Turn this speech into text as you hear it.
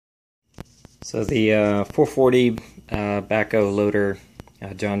So the 440 Backhoe loader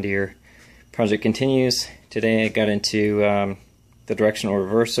John Deere project continues. Today I got into the directional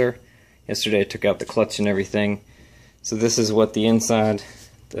reverser. Yesterday I took out the clutch and everything. So this is what the inside,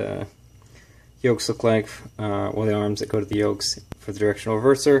 the yokes look like, or the arms that go to the yokes for the directional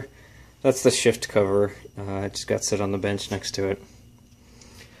reverser. That's the shift cover. It just got set on the bench next to it.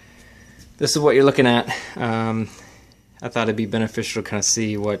 This is what you're looking at. I thought it'd be beneficial to kind of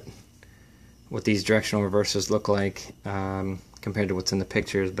see what these directional reversers look like compared to what's in the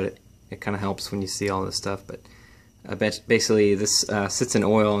pictures, but it kind of helps when you see all this stuff. But basically this sits in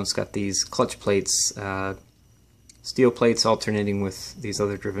oil, and it's got these clutch plates, steel plates alternating with these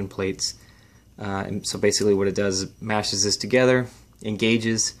other driven plates. And so basically what it does is mashes this together,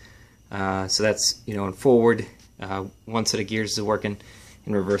 engages, so that's, in forward, one set of gears is working,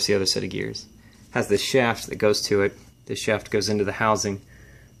 in reverse the other set of gears. Has this shaft that goes to it. This shaft goes into the housing,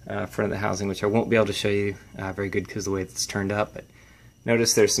 front of the housing, which I won't be able to show you very good because of the way it's turned up. But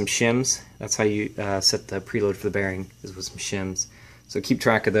notice there's some shims. That's how you set the preload for the bearing, is with some shims. So keep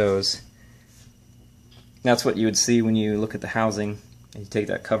track of those. That's what you would see when you look at the housing and you take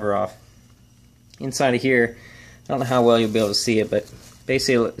that cover off. Inside of here, I don't know how well you'll be able to see it, but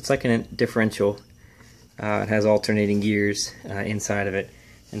basically it's like a differential. It has alternating gears inside of it,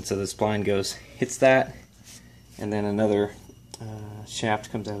 and so the spline hits that, and then another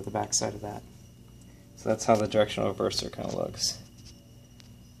shaft comes out of the back side of that. So that's how the directional reverser kind of looks.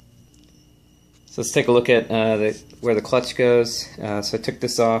 So let's take a look at where the clutch goes. So I took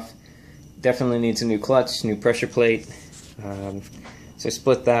this off. Definitely needs a new clutch, new pressure plate. So I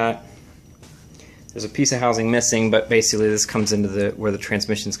split that. There's a piece of housing missing, but basically this comes into where the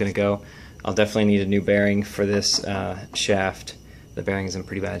transmission is going to go. I'll definitely need a new bearing for this shaft. The bearing's in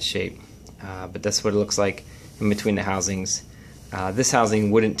pretty bad shape. But that's what it looks like in between the housings. This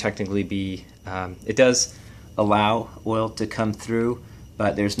housing wouldn't technically be, it does allow oil to come through,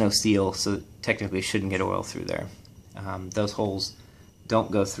 but there's no seal, so technically shouldn't get oil through there. Those holes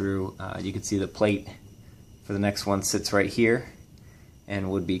don't go through. You can see the plate for the next one sits right here and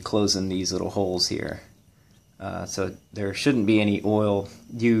would be closing these little holes here. So there shouldn't be any oil.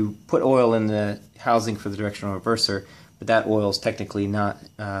 You put oil in the housing for the directional reverser, but that oil is technically not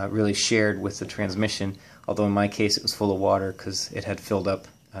really shared with the transmission, although in my case it was full of water because it had filled up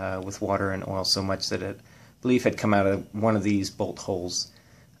with water and oil so much that it, I believe, had come out of one of these bolt holes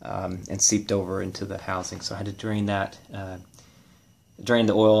and seeped over into the housing. So I had to drain that, drain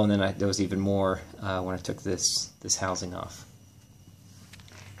the oil, and then there was even more when I took this housing off.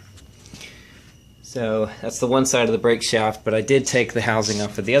 So that's the one side of the brake shaft, but I did take the housing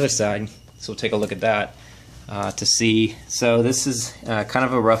off of the other side, so we'll take a look at that to see. So this is kind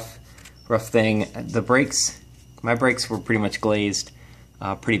of a rough thing. The brakes, my brakes were pretty much glazed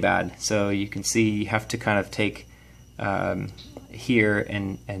pretty bad, so you can see you have to kind of take here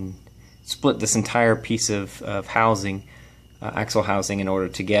and split this entire piece of housing, axle housing, in order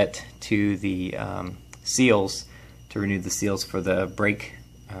to get to the seals, to renew the seals for the brake,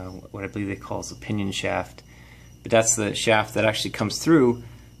 what I believe they call is a pinion shaft. But that's the shaft that actually comes through,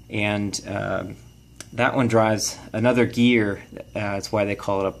 and that one drives another gear. That's why they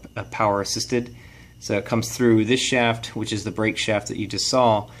call it a power assisted. So it comes through this shaft, which is the brake shaft that you just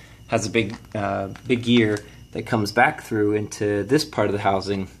saw, has a big gear that comes back through into this part of the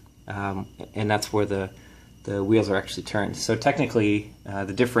housing, and that's where the wheels are actually turned. So technically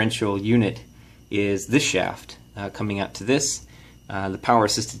the differential unit is this shaft coming out to this. The power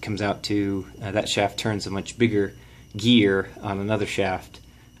assisted comes out to that shaft, turns a much bigger gear on another shaft,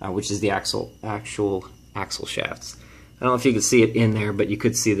 which is the actual axle shafts. I don't know if you can see it in there, but you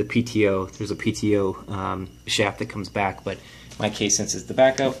could see the PTO. There's a PTO shaft that comes back, but in my case, since it's the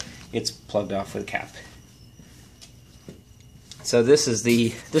Backhoe, it's plugged off with a cap. So this is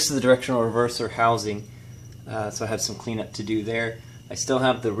the directional reverser housing. So I have some cleanup to do there. I still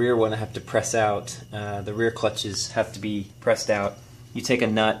have the rear one I have to press out. The rear clutches have to be pressed out. You take a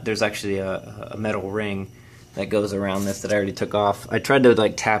nut, there's actually a metal ring that goes around this that I already took off. I tried to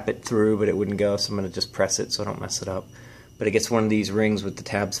tap it through, but it wouldn't go, so I'm going to just press it so I don't mess it up. But it gets one of these rings with the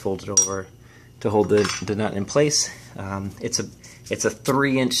tabs folded over to hold the nut in place. It's a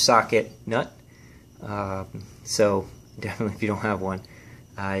 3-inch socket nut, so definitely if you don't have one,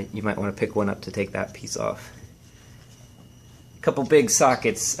 you might want to pick one up to take that piece off. A couple big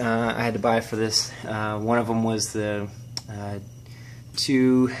sockets I had to buy for this. One of them was the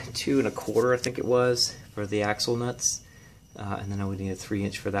 2 1/4, I think it was, for the axle nuts, and then I would need a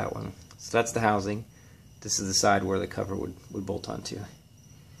 3-inch for that one. So that's the housing. This is the side where the cover would bolt onto.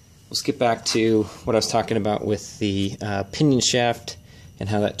 We'll skip back to what I was talking about with the pinion shaft and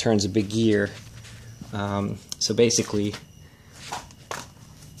how that turns a big gear. So basically,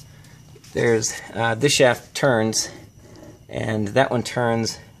 there's this shaft turns, and that one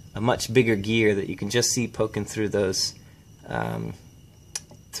turns a much bigger gear that you can just see poking through those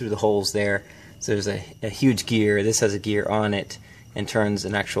through the holes there. So there's a huge gear. This has a gear on it and turns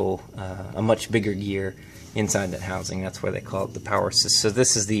an actual a much bigger gear inside that housing. That's why they call it the power system. So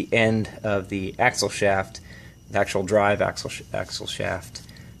this is the end of the axle shaft, the actual drive axle shaft,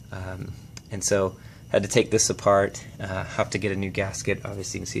 and so I had to take this apart. Have to get a new gasket.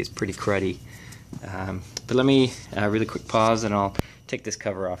 Obviously you can see it's pretty cruddy, but let me really quick pause and I'll take this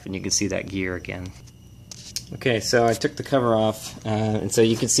cover off and you can see that gear again. Okay, so I took the cover off, and so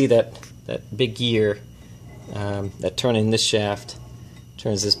you can see that big gear that turn in this shaft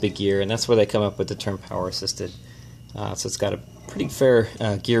turns this big gear, and that's where they come up with the term power assisted. So it's got a pretty fair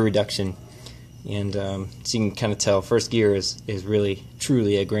gear reduction, and so you can kind of tell first gear is really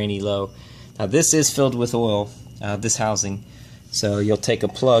truly a grainy low. Now this is filled with oil, this housing, so you'll take a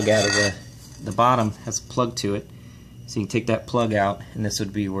plug out of the bottom has a plug to it, so you can take that plug out, and this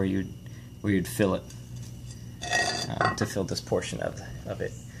would be where you'd fill it to fill this portion of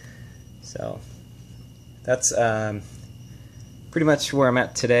it. So that's pretty much where I'm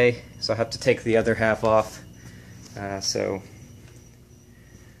at today. So I have to take the other half off. So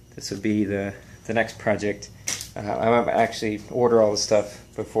this would be the next project. I might actually order all the stuff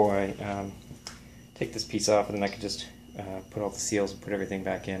before I take this piece off, and then I could just put all the seals and put everything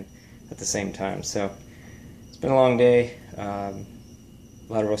back in at the same time. So it's been a long day. A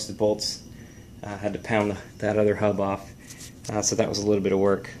lot of rusted bolts. Had to pound that other hub off, so that was a little bit of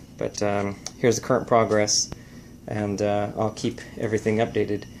work. But here's the current progress, and I'll keep everything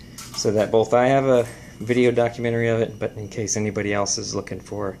updated so that both I have a video documentary of it, but in case anybody else is looking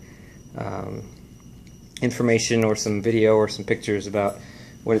for information or some video or some pictures about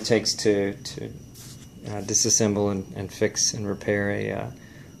what it takes to disassemble and fix and repair a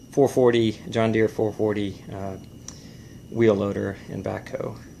 440 John Deere 440 wheel loader and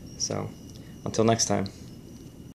backhoe. So until next time.